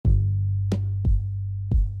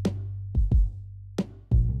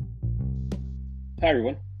Hi,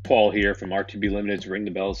 everyone. Paul here from RTB Limited's Ring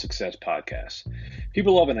the Bell Success podcast.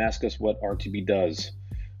 People often ask us what RTB does.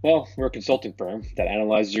 Well, we're a consulting firm that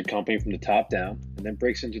analyzes your company from the top down and then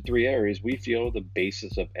breaks into three areas we feel are the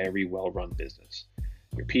basis of every well-run business: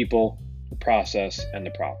 your people, the process, and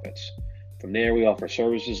the profits. From there, we offer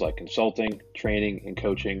services like consulting, training, and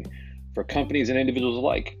coaching for companies and individuals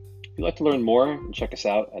alike. If you'd like to learn more, check us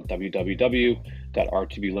out at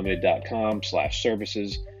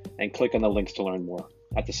www.rtblimited.com/services and click on the links to learn more.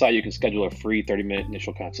 At the site, you can schedule a free 30-minute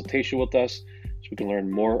initial consultation with us so we can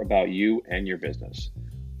learn more about you and your business.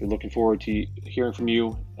 We're looking forward to hearing from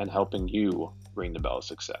you and helping you ring the bell of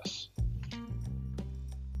success.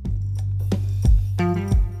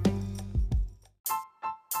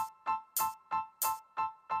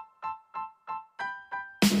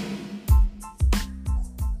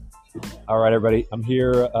 All right, everybody. I'm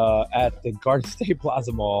here at the Garden State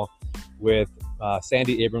Plaza Mall with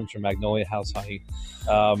Sandy Abrams from Magnolia House Honey.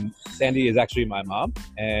 Sandy is actually my mom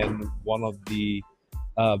and one of the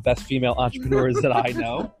best female entrepreneurs that I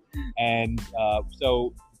know. And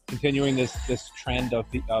so continuing this trend of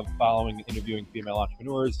interviewing female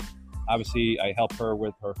entrepreneurs, obviously I help her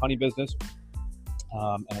with her honey business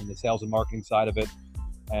and the sales and marketing side of it.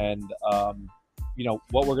 And,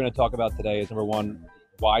 what we're going to talk about today is, number one,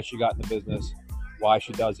 why she got in the business, why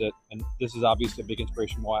she does it. And this is obviously a big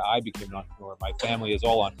inspiration why I became an entrepreneur. My family is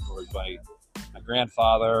all entrepreneurs. My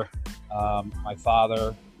grandfather, my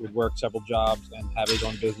father would work several jobs and have his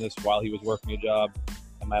own business while he was working a job.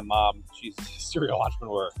 And my mom, she's a serial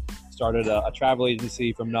entrepreneur. Started a travel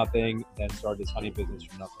agency from nothing, then started this honey business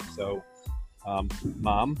from nothing. So,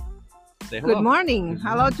 Mom, say hello. Good morning.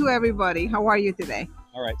 Hello to everybody. How are you today?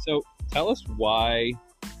 All right. So tell us why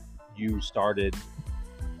you started,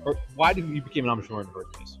 or why did you become an entrepreneur in the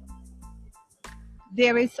first place?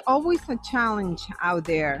 There is always a challenge out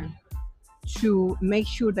there to make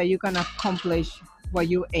sure that you can accomplish what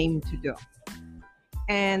you aim to do.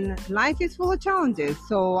 And life is full of challenges.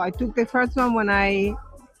 So I took the first one when I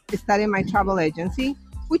started my travel agency,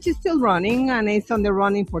 which is still running, and it's on the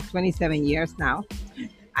running for 27 years now.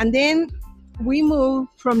 And then we moved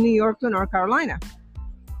from New York to North Carolina,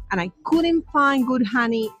 and I couldn't find good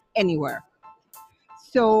honey anywhere.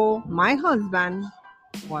 So my husband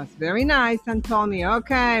was very nice and told me,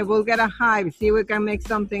 okay, we'll get a hive, see if we can make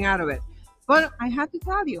something out of it. But I have to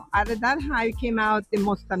tell you, out of that hive came out the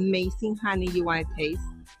most amazing honey you want to taste.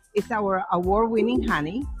 It's our award-winning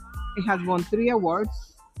honey. It has won 3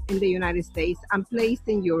 awards in the United States and placed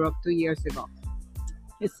in Europe 2 years ago.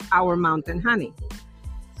 It's our mountain honey.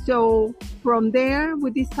 So from there, I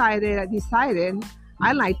decided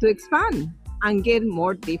I like to expand and get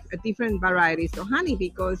more different varieties of honey,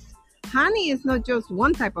 because honey is not just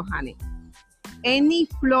one type of honey. Any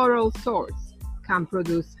floral source can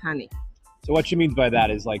produce honey. So what she means by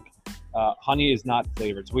that is honey is not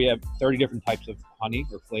flavored. So we have 30 different types of honey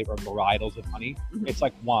or flavor varietals of honey. Mm-hmm. It's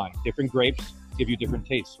like wine. Different grapes give you different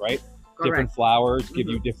tastes, right? Correct. Different flowers give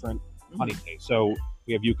you different honey tastes. So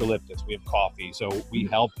we have eucalyptus, we have coffee. So we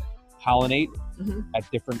help pollinate at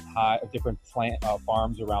different plant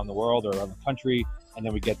farms around the world or around the country, and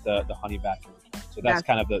then we get the honey back in return. So that's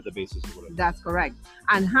kind of the basis of what it is. That's correct.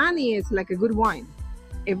 And honey is like a good wine.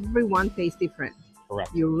 Everyone tastes different.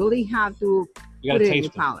 Correct. You really have to put it in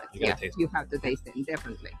your palate. You have to taste it,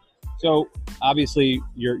 definitely. So obviously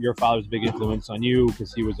your father's a big influence on you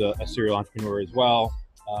because he was a serial entrepreneur as well.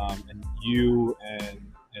 And you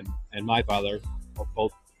and my father are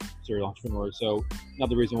both serial entrepreneurs. So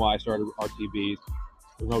another reason why I started RTB is to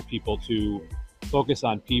promote people to focus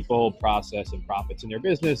on people, process, and profits in their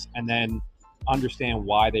business, and then understand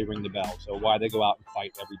why they ring the bell. So why they go out and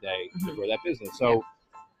fight every day to grow that business. So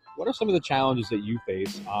what are some of the challenges that you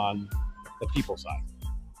face on the people side?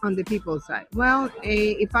 On the people side? Well,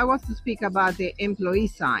 if I was to speak about the employee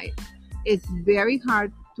side, it's very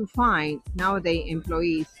hard to find nowadays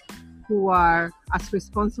employees who are as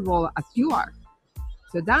responsible as you are.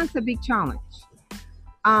 So that's a big challenge.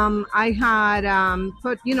 I have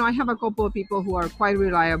a couple of people who are quite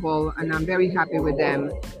reliable, and I'm very happy with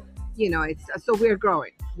them. So we're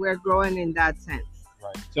growing. We're growing in that sense.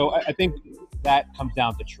 Right. So I think that comes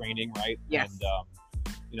down to training, right? Yes.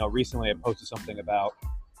 And recently I posted something about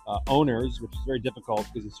owners, which is very difficult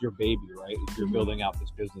because it's your baby, right? If you're building out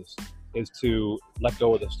this business, is to let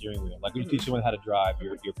go of the steering wheel. Like when you teach someone how to drive,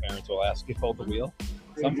 your parents will ask you to hold the wheel.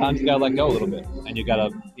 Sometimes you gotta let go a little bit, and you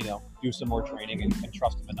gotta do some more training and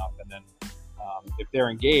trust them enough, and then if they're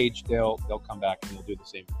engaged, they'll come back and they'll do the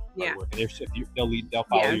same work. And they'll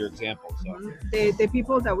follow your example. So the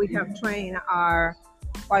people that we have trained are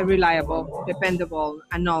quite reliable, dependable,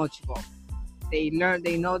 and knowledgeable. They learn,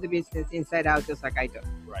 they know the business inside out just like I do.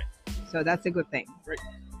 Right. So that's a good thing.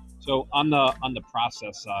 So on the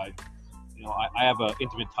process side, I have an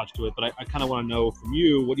intimate touch to it, but I kind of want to know from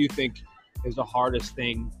you, what do you think is the hardest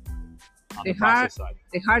thing on the process side?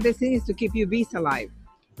 The hardest thing is to keep your bees alive,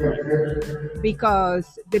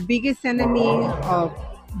 because the biggest enemy of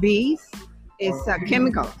bees is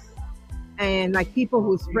chemicals, and like people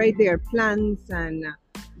who spray their plants, and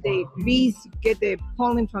the bees get the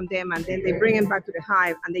pollen from them, and then they bring them back to the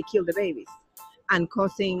hive and they kill the babies, and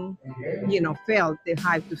causing the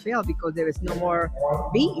hive to fail because there is no more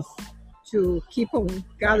bees to keep on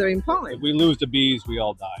gathering pollen. If we lose the bees, we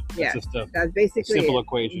all die. Yeah, It's just that's basically simple it.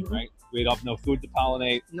 equation, right? We have no food to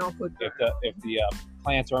pollinate. No food. If the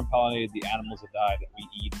plants aren't pollinated, the animals have died that we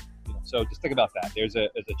eat. So just think about that. There's a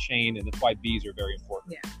chain, and that's why bees are very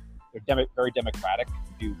important. Yeah. They're very democratic.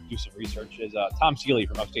 If you do some research, is Tom Seeley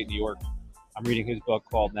from upstate New York. I'm reading his book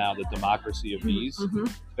called now The Democracy of Bees. Mm-hmm.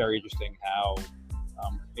 It's very interesting how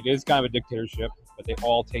it is kind of a dictatorship, but they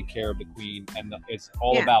all take care of the queen, and it's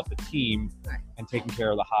all about the team and taking care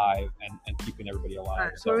of the hive and keeping everybody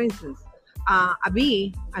alive. For instance,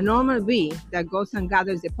 a normal bee that goes and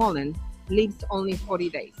gathers the pollen lives only 40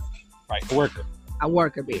 days. Right, a worker. A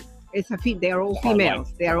worker bee. They are all females.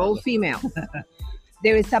 Life. They are all females.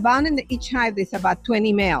 There is about in each hive. There's about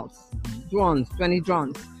 20 males, 20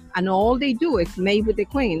 drones, and all they do is mate with the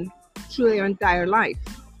queen through their entire life.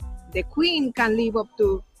 The queen can live up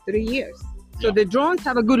to 3 years. So the drones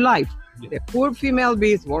have a good life. Yeah. The poor female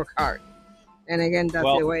bees work hard. And again, that's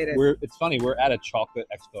the way it is. It's funny, we're at a chocolate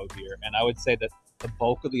expo here, and I would say that the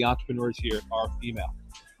bulk of the entrepreneurs here are female.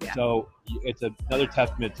 Yeah. So it's another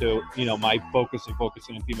testament to my focusing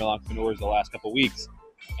on female entrepreneurs the last couple of weeks,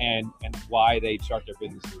 and why they start their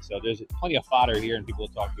businesses. So there's plenty of fodder here, and people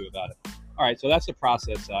will talk to you about it. All right, so that's the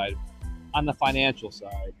process side. On the financial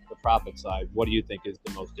side, the profit side, what do you think is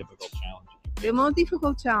the most difficult challenge? The most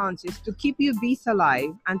difficult challenge is to keep your bees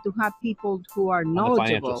alive and to have people who are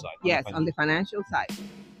knowledgeable. On the financial side,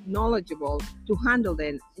 knowledgeable to handle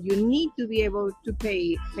them. You need to be able to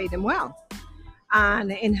pay them well.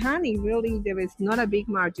 And in honey, really, there is not a big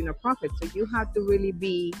margin of profit. So you have to really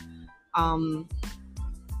be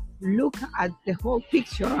look at the whole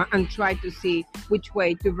picture and try to see which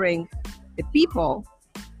way to bring the people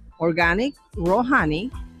organic, raw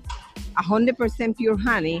honey, 100% pure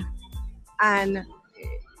honey, and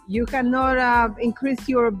you cannot increase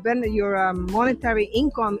your monetary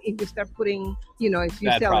income if you start putting, if you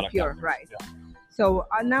bad sell pure, right? Yeah. So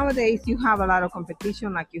nowadays you have a lot of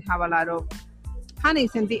competition, like you have a lot of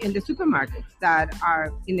honeys in the supermarkets that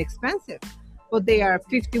are inexpensive, but they are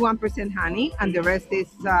 51% honey and the rest is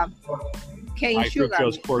cane high sugar.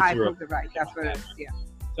 Fructose corn syrup. Right, that's what it is, yeah.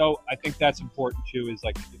 So I think that's important too, is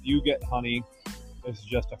like if you get honey, this is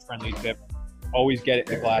just a friendly tip, always get it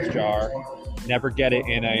in a glass jar. Never get it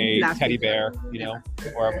in a Plastic teddy bear,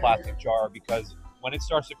 or a plastic jar, because when it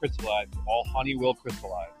starts to crystallize, all honey will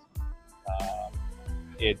crystallize.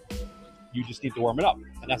 You just need to warm it up,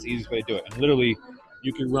 and that's the easiest way to do it. And literally,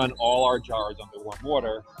 you can run all our jars under warm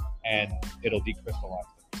water, and it'll decrystallize.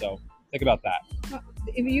 So think about that.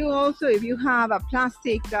 If you have a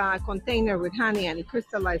plastic container with honey and it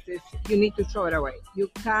crystallizes, you need to throw it away. You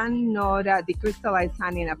cannot decrystallize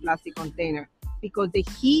honey in a plastic container, because the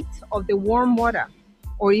heat of the warm water,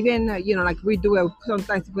 or even like we do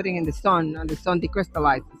sometimes putting in the sun, and the sun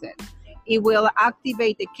decrystallizes it. It will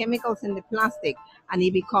activate the chemicals in the plastic, and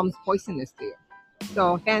it becomes poisonous to you.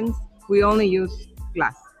 So hence, we only use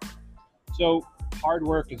glass. So hard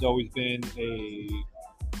work has always been a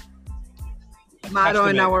motto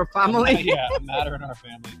in our family. Yeah, a matter in our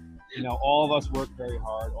family. All of us work very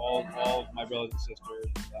hard. All of my brothers and sisters,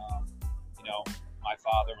 my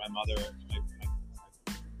father, my mother, my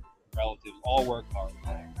relatives, all work hard.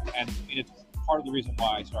 And it's part of the reason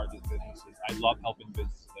why I started this business. Is I love helping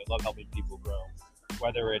businesses. I love helping people grow,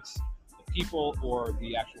 whether it's the people or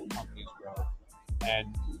the actual companies grow,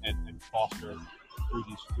 and foster through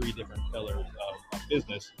these 3 different pillars of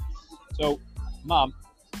business. So, Mom,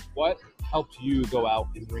 what helps you go out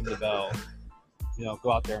and ring the bell?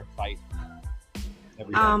 Go out there and fight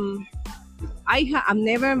every day. I've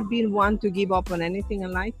never been one to give up on anything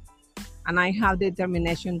in life, and I have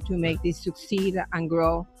determination to make this succeed and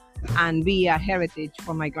grow and be a heritage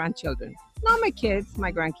for my grandchildren. Not my kids,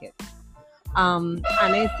 my grandkids. And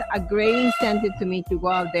it's a great incentive to me to go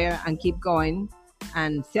out there and keep going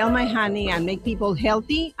and sell my honey and make people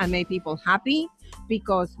healthy and make people happy,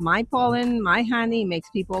 because my pollen, my honey makes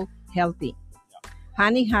people healthy.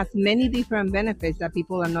 Honey has many different benefits that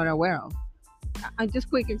people are not aware of. Just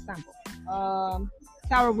quick example.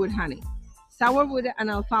 Sourwood honey. Sourwood and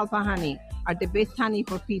alfalfa honey are the best honey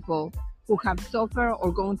for people who have suffered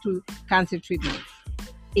or gone through cancer treatments.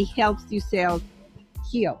 It helps your cells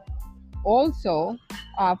heal. Also,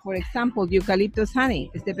 for example, eucalyptus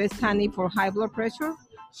honey is the best honey for high blood pressure,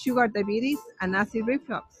 sugar, diabetes, and acid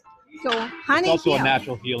reflux. So honey It's also a heals.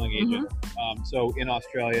 natural healing agent. So in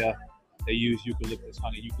Australia, they use eucalyptus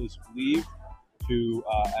honey, eucalyptus leaf, to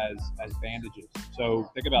as bandages. So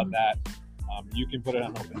think about that. You can put it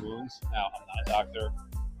on open wounds. Now, I'm not a doctor.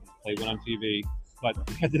 I played one on TV. But at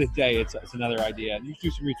the end of the day, it's another idea. You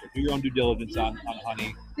do some research. Do your own due diligence on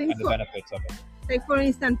honey and the benefits of it. Take for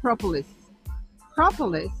instance propolis.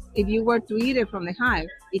 Propolis, if you were to eat it from the hive,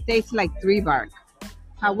 it tastes like tree bark.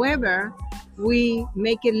 However, we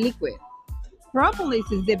make it liquid. Propolis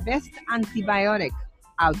is the best antibiotic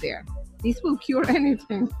out there. This will cure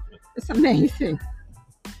anything. It's amazing.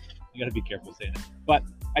 You got to be careful saying it. But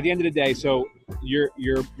at the end of the day, so your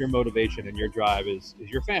motivation and your drive is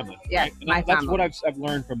your family. Yes, right? And my that's family. what I've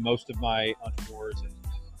learned from most of my entrepreneurs and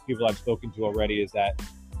people I've spoken to already, is that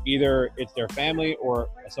either it's their family or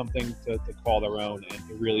something to call their own and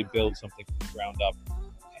to really build something from the ground up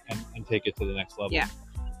and take it to the next level. Yeah.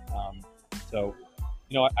 So,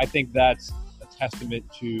 I think that's a testament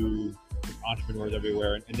to entrepreneurs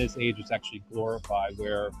everywhere. And in this age, it's actually glorified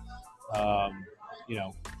where,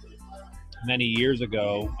 many years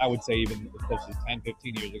ago, I would say even as close as 10,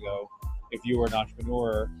 15 years ago, if you were an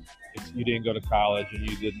entrepreneur, you didn't go to college and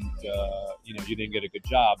you didn't get a good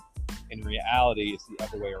job. In reality, it's the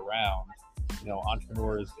other way around.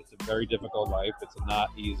 Entrepreneurs, it's a very difficult life. It's not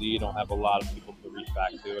easy. You don't have a lot of people to reach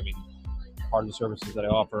back to. I mean, part of the services that I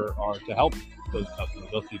offer are to help those customers,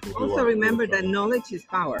 those people who Also are remember that struggling. knowledge is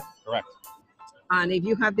power. Correct. And if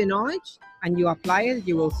you have the knowledge and you apply it,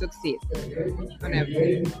 you will succeed on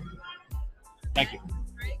everything. Thank you.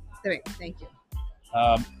 Great, thank you.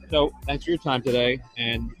 So thanks for your time today.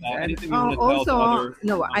 And anything you want to tell Also,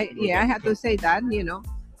 other I have to say that,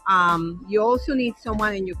 you also need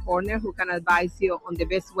someone in your corner who can advise you on the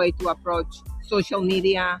best way to approach social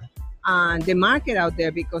media and the market out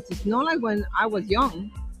there, because it's not like when I was young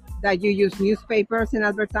that you use newspapers and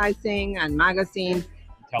advertising and magazines.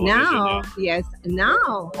 television.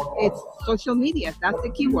 Now it's social media. That's the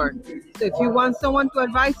keyword. So if you want someone to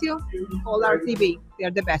advise you, call RTV.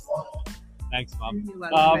 They're the best. Thanks, Mom. You're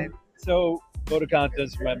welcome, babe. So vote of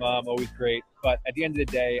confidence for my mom, always great. But at the end of the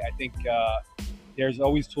day, I think there's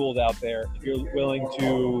always tools out there. If you're willing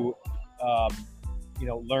to,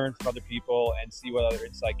 learn from other people and see what other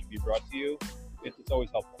insight can be brought to you, it's always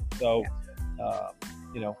helpful. So,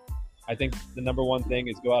 I think the number one thing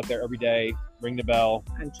is go out there every day, ring the bell,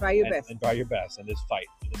 And try your best. and try your best, and just fight.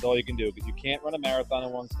 That's all you can do, because you can't run a marathon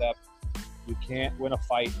in one step. You can't win a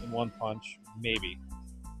fight in one punch, maybe.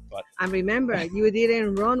 And remember, you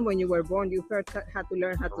didn't run when you were born. You first had to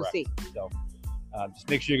learn how to Correct. see. So just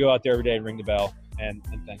make sure you go out there every day and ring the bell, and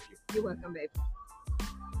thank you. You're welcome, babe.